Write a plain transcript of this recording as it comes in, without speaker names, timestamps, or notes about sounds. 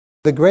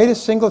The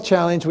greatest single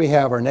challenge we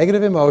have are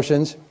negative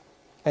emotions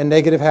and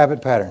negative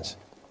habit patterns.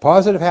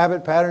 Positive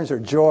habit patterns are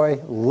joy,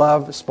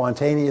 love,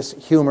 spontaneous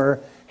humor,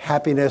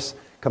 happiness,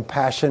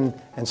 compassion,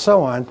 and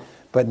so on.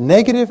 But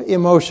negative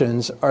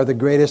emotions are the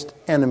greatest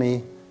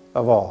enemy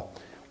of all.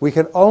 We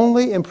can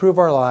only improve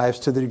our lives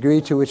to the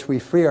degree to which we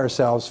free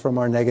ourselves from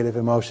our negative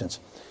emotions.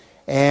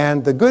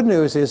 And the good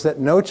news is that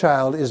no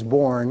child is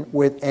born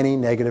with any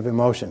negative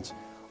emotions.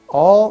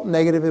 All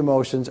negative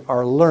emotions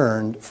are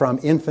learned from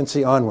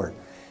infancy onward.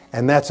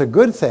 And that's a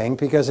good thing,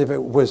 because if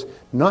it was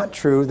not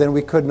true, then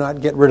we could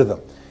not get rid of them.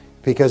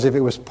 Because if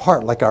it was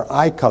part, like our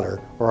eye color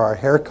or our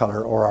hair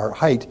color or our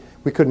height,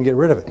 we couldn't get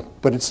rid of it.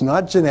 But it's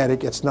not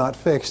genetic, it's not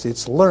fixed,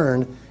 it's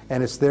learned,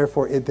 and it is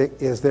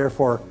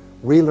therefore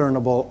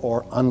relearnable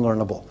or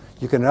unlearnable.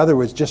 You can, in other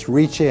words, just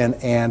reach in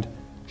and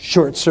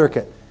short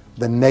circuit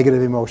the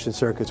negative emotion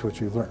circuits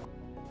which we've learned.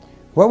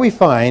 What we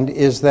find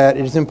is that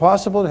it is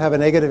impossible to have a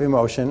negative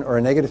emotion or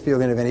a negative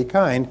feeling of any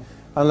kind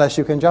unless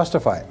you can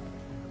justify it,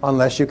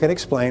 unless you can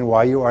explain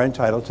why you are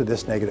entitled to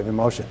this negative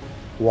emotion.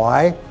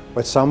 Why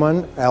what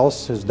someone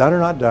else has done or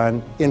not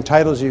done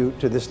entitles you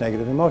to this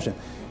negative emotion.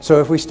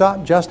 So if we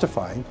stop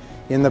justifying,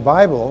 in the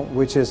Bible,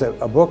 which is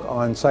a book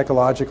on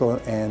psychological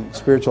and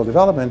spiritual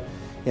development,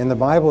 in the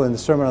Bible, in the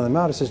Sermon on the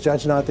Mount, it says,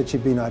 "Judge not that you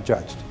be not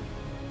judged."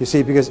 You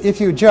see, because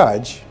if you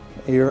judge,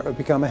 you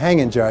become a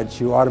hanging judge,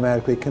 you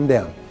automatically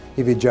condemn.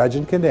 If you judge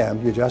and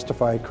condemn, you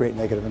justify and create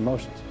negative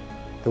emotions.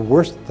 The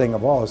worst thing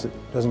of all is it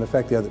doesn't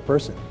affect the other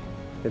person,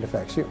 it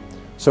affects you.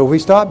 So if we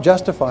stop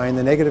justifying,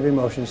 the negative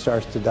emotion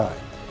starts to die.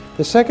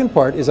 The second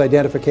part is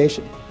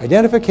identification.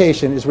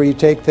 Identification is where you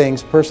take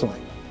things personally.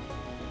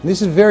 And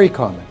this is very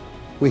common.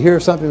 We hear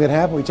of something that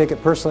happened, we take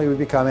it personally, we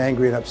become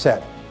angry and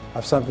upset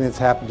of something that's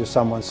happened to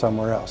someone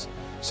somewhere else.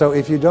 So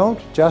if you don't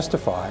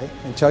justify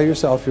and tell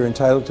yourself you're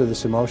entitled to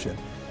this emotion,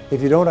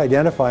 if you don't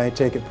identify and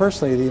take it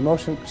personally, the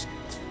emotion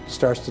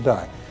starts to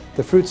die.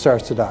 The fruit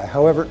starts to die.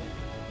 However,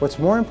 what's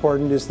more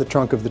important is the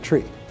trunk of the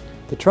tree.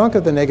 The trunk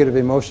of the negative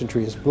emotion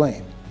tree is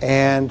blame.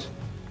 And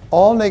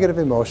all negative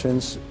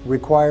emotions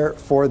require,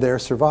 for their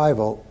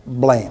survival,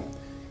 blame.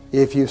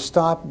 If you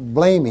stop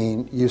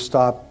blaming, you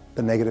stop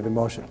the negative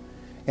emotion.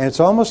 And it's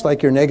almost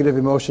like your negative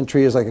emotion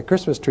tree is like a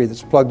Christmas tree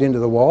that's plugged into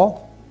the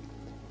wall.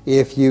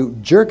 If you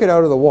jerk it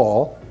out of the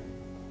wall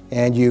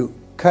and you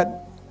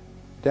cut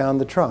down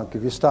the trunk,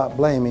 if you stop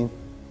blaming,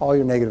 all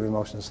your negative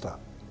emotions stop.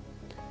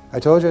 I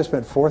told you I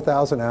spent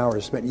 4,000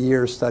 hours, spent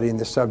years studying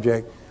this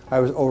subject. I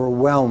was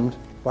overwhelmed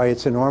by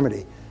its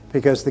enormity,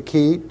 because the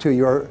key to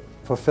your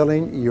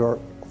fulfilling your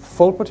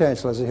full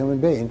potential as a human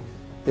being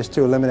is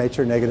to eliminate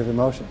your negative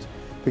emotions.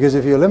 Because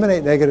if you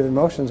eliminate negative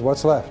emotions,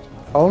 what's left?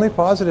 Only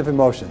positive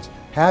emotions.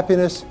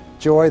 Happiness,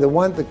 joy. The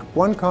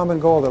one common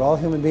goal that all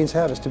human beings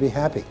have is to be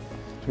happy.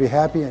 To be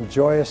happy and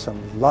joyous and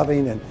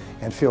loving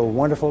and feel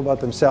wonderful about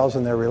themselves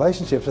and their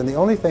relationships. And the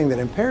only thing that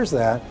impairs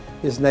that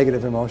is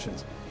negative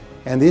emotions.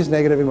 And these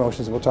negative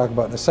emotions, we'll talk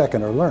about in a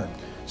second, are learned.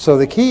 So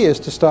the key is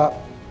to stop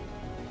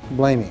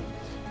blaming.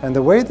 And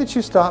the way that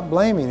you stop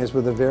blaming is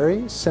with a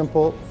very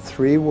simple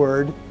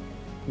 3-word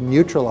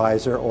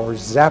neutralizer or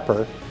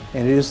zapper,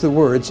 and it is the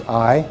words,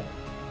 I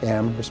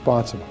am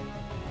responsible.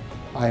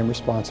 I am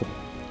responsible.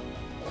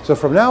 So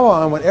from now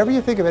on, whenever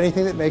you think of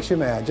anything that makes you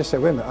mad, just say,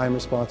 wait a minute, I'm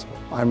responsible,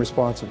 I'm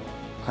responsible,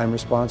 I'm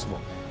responsible.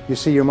 You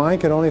see, your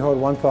mind can only hold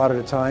one thought at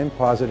a time,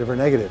 positive or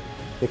negative.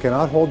 It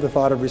cannot hold the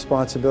thought of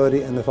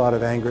responsibility and the thought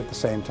of anger at the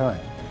same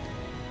time.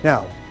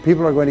 Now,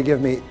 people are going to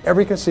give me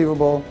every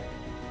conceivable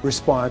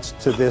response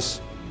to this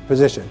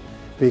position,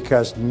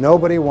 because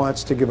nobody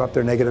wants to give up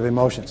their negative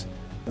emotions.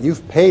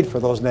 You've paid for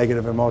those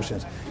negative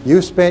emotions.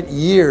 You've spent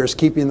years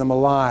keeping them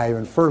alive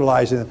and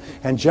fertilizing them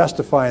and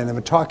justifying them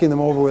and talking them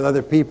over with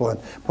other people and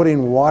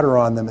putting water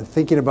on them and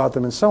thinking about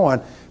them and so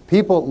on.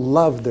 People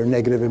love their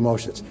negative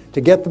emotions.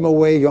 To get them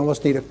away, you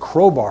almost need a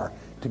crowbar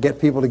to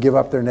get people to give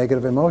up their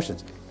negative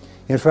emotions.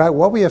 In fact,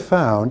 what we have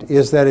found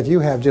is that if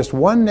you have just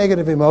one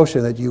negative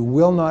emotion that you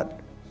will not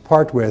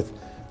part with,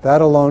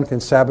 that alone can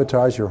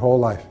sabotage your whole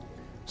life.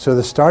 So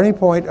the starting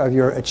point of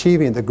your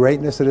achieving the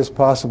greatness that is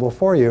possible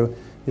for you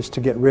is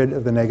to get rid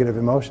of the negative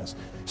emotions.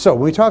 So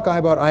when we talk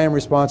about I am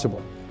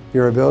responsible,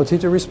 your ability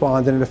to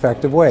respond in an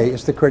effective way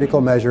is the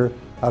critical measure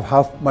of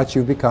how much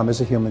you've become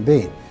as a human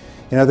being.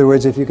 In other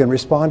words, if you can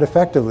respond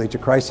effectively to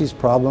crises,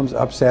 problems,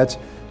 upsets,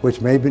 which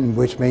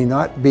may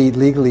not be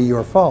legally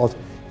your fault,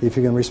 if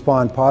you can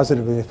respond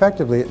positively and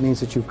effectively, it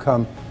means that you've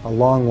come a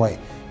long way.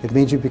 It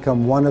means you've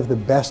become one of the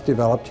best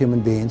developed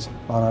human beings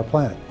on our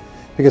planet.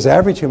 Because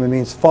average human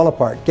beings fall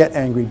apart, get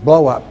angry,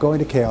 blow up, go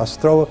into chaos,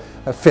 throw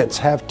fits,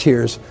 have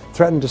tears,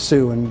 threaten to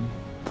sue, and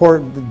pour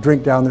the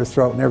drink down their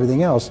throat and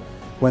everything else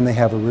when they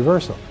have a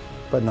reversal.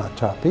 But not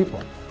top people.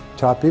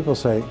 Top people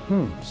say,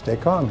 stay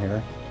calm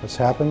here. What's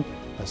happened?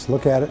 Let's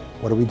look at it.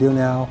 What do we do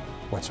now?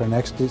 What's our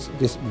next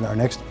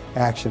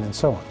action, and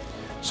so on.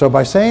 So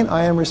by saying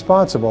I am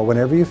responsible,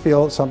 whenever you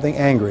feel something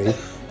angry,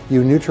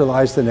 you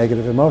neutralize the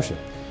negative emotion.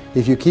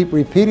 If you keep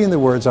repeating the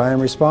words, I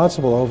am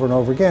responsible, over and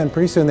over again,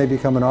 pretty soon they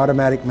become an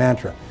automatic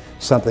mantra.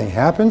 Something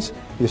happens,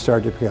 you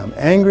start to become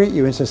angry,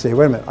 you instantly say,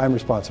 wait a minute, I'm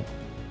responsible.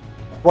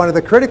 one of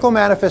the critical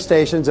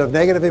manifestations of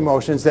negative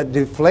emotions that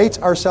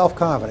deflates our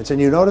self-confidence.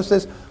 And you notice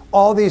this?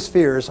 All these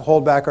fears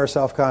hold back our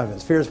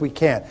self-confidence. Fears we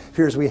can't,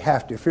 fears we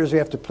have to, fears we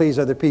have to please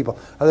other people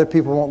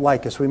won't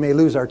like us, we may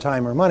lose our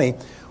time or money.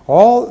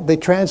 All they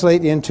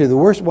translate into the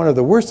worst, one of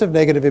the worst of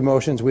negative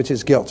emotions, which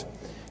is guilt.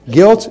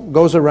 Guilt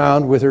goes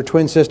around with her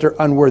twin sister,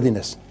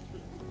 unworthiness,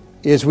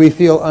 is we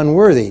feel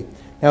unworthy.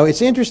 Now,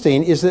 it's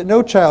interesting is that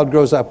no child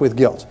grows up with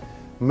guilt.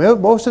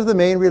 Most of the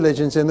main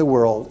religions in the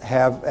world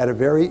have, at a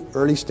very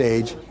early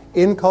stage,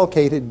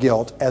 inculcated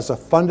guilt as a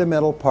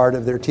fundamental part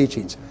of their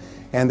teachings.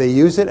 And they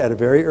use it at a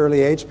very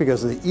early age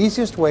because the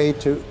easiest way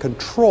to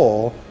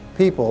control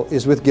people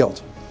is with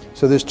guilt.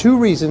 So there's two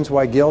reasons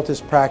why guilt is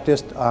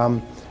practiced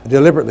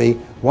deliberately.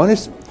 One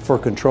is for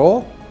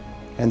control,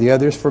 and the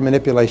other is for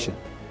manipulation.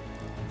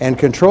 And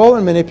control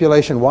and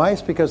manipulation, why?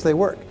 It's because they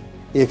work.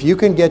 If you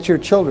can get your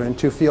children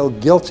to feel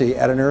guilty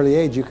at an early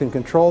age, you can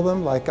control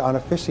them like on a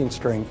fishing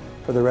string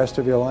for the rest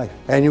of your life.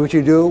 And what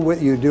you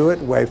do it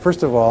way,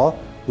 first of all,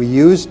 we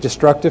use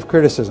destructive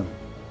criticism.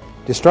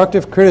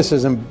 Destructive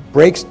criticism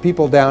breaks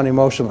people down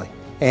emotionally.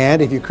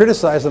 And if you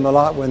criticize them a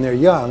lot when they're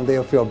young,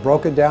 they'll feel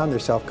broken down, their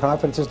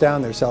self-confidence is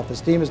down, their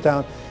self-esteem is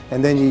down,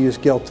 and then you use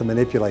guilt to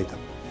manipulate them.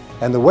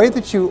 And the way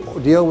that you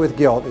deal with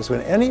guilt is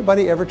when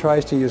anybody ever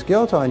tries to use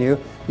guilt on you,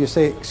 you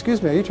say,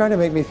 excuse me, are you trying to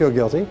make me feel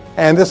guilty?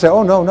 And they'll say,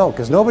 oh, no,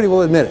 because nobody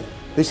will admit it.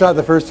 At least not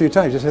the first few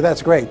times. You say,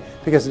 that's great,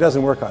 because it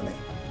doesn't work on me.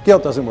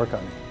 Guilt doesn't work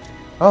on me.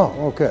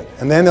 Oh, good.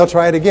 And then they'll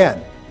try it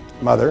again,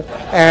 mother.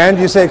 And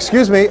you say,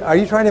 excuse me, are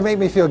you trying to make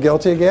me feel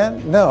guilty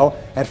again? No.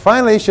 And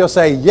finally, she'll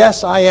say,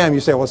 yes, I am.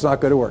 You say, well, it's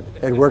not going to work.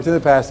 It worked in the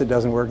past, it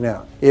doesn't work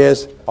now.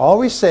 Is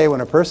always say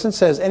when a person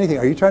says anything,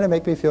 are you trying to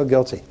make me feel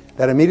guilty?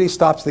 That immediately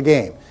stops the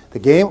game. The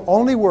game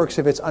only works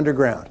if it's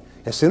underground.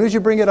 As soon as you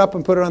bring it up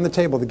and put it on the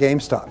table, the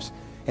game stops.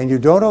 And you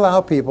don't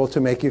allow people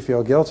to make you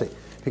feel guilty.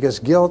 Because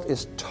guilt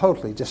is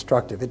totally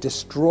destructive. It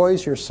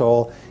destroys your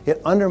soul.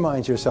 It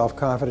undermines your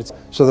self-confidence.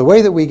 So the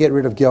way that we get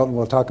rid of guilt, and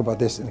we'll talk about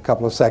this in a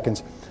couple of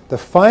seconds, the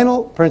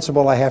final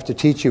principle I have to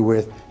teach you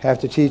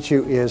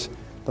is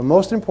the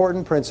most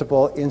important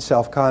principle in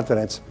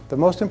self-confidence, the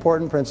most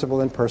important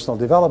principle in personal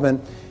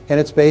development, and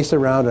it's based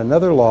around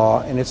another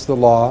law, and it's the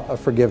law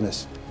of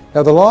forgiveness.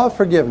 Now, the law of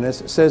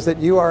forgiveness says that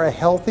you are a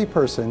healthy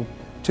person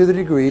to the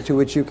degree to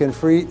which you can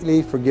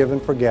freely forgive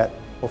and forget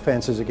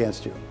offenses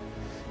against you.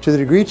 To the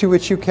degree to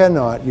which you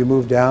cannot, you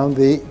move down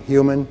the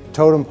human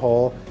totem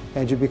pole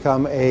and you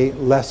become a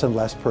less and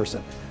less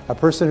person. A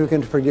person who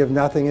can forgive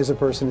nothing is a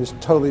person who's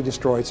totally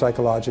destroyed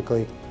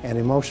psychologically and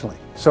emotionally.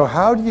 So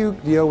how do you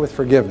deal with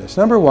forgiveness?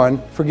 Number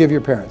one, forgive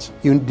your parents.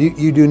 You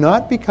do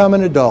not become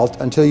an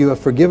adult until you have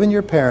forgiven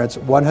your parents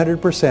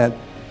 100%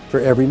 for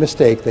every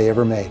mistake they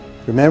ever made.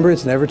 Remember,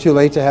 it's never too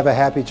late to have a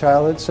happy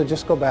childhood, so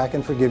just go back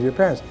and forgive your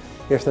parents.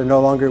 If they're no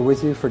longer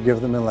with you,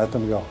 forgive them and let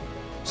them go.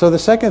 So the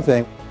second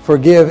thing,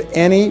 forgive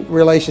any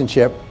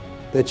relationship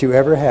that you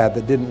ever had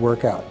that didn't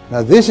work out.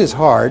 Now this is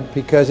hard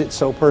because it's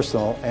so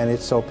personal and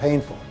it's so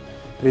painful.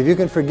 But if you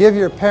can forgive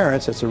your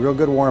parents, it's a real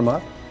good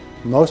warm-up.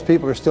 Most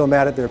people are still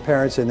mad at their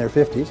parents in their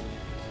 50s.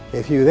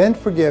 If you then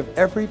forgive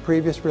every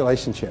previous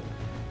relationship,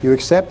 you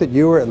accept that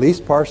you were at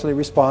least partially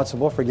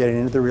responsible for getting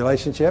into the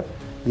relationship.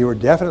 You were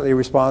definitely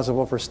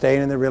responsible for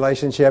staying in the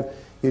relationship.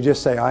 You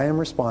just say, I am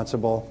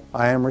responsible,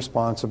 I am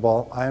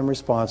responsible, I am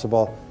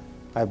responsible.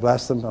 I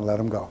bless them and let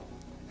them go.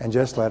 And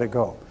just let it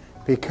go.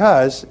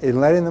 Because in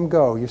letting them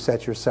go, you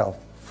set yourself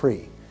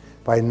free.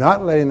 By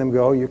not letting them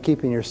go, you're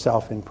keeping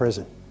yourself in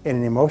prison, in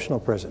an emotional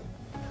prison.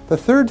 The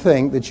third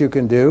thing that you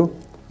can do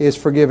is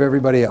forgive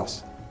everybody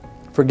else.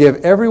 Forgive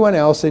everyone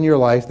else in your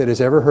life that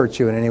has ever hurt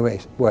you in any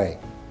way.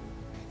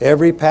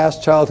 Every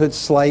past childhood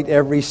slight,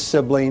 every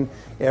sibling,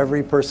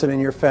 every person in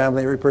your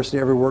family, every person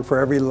you ever worked for,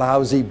 every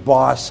lousy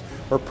boss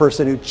or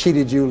person who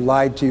cheated you,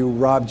 lied to you,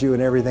 robbed you,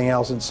 and everything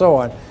else, and so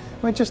on.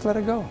 I mean, just let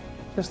it go.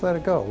 Just let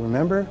it go.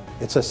 Remember,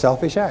 it's a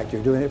selfish act.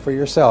 You're doing it for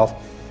yourself.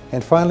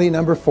 And finally,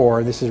 number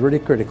 4, this is really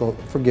critical,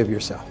 forgive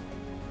yourself.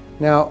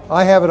 Now,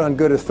 I have it on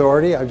good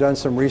authority. I've done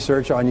some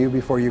research on you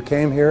before you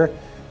came here.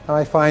 And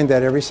I find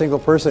that every single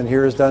person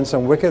here has done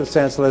some wicked,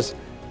 senseless,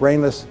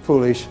 brainless,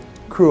 foolish,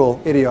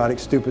 cruel, idiotic,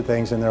 stupid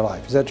things in their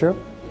life. Is that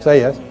true? Say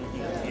yes.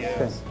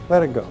 Okay.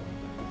 Let it go.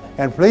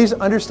 And please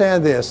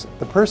understand this,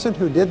 the person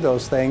who did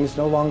those things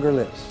no longer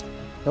lives,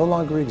 no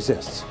longer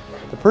exists.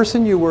 The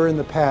person you were in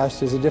the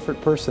past is a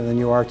different person than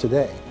you are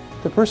today.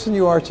 The person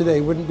you are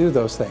today wouldn't do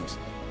those things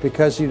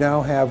because you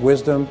now have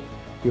wisdom,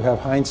 you have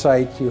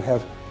hindsight, you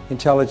have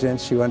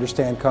intelligence, you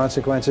understand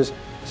consequences.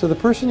 So the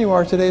person you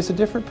are today is a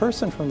different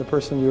person from the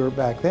person you were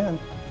back then.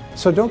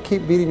 So don't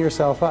keep beating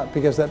yourself up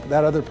because that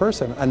other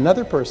person,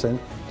 another person,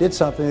 did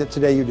something that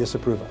today you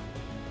disapprove of.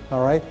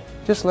 All right?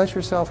 Just let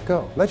yourself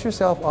go. Let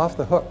yourself off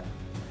the hook.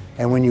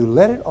 And when you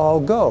let it all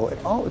go,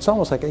 it's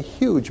almost like a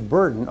huge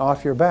burden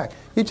off your back.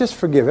 You just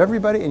forgive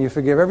everybody and you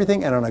forgive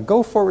everything, and on a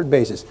go-forward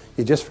basis,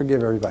 you just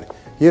forgive everybody.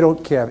 You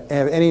don't have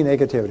any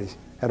negativities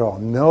at all.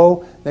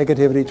 No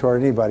negativity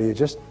toward anybody. You're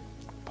just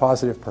a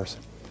positive person.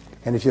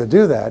 And if you'll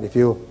do that, if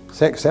you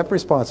accept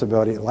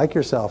responsibility like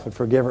yourself and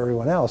forgive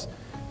everyone else,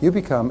 you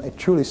become a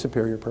truly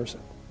superior person.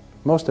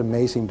 Most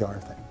amazing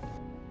darn thing.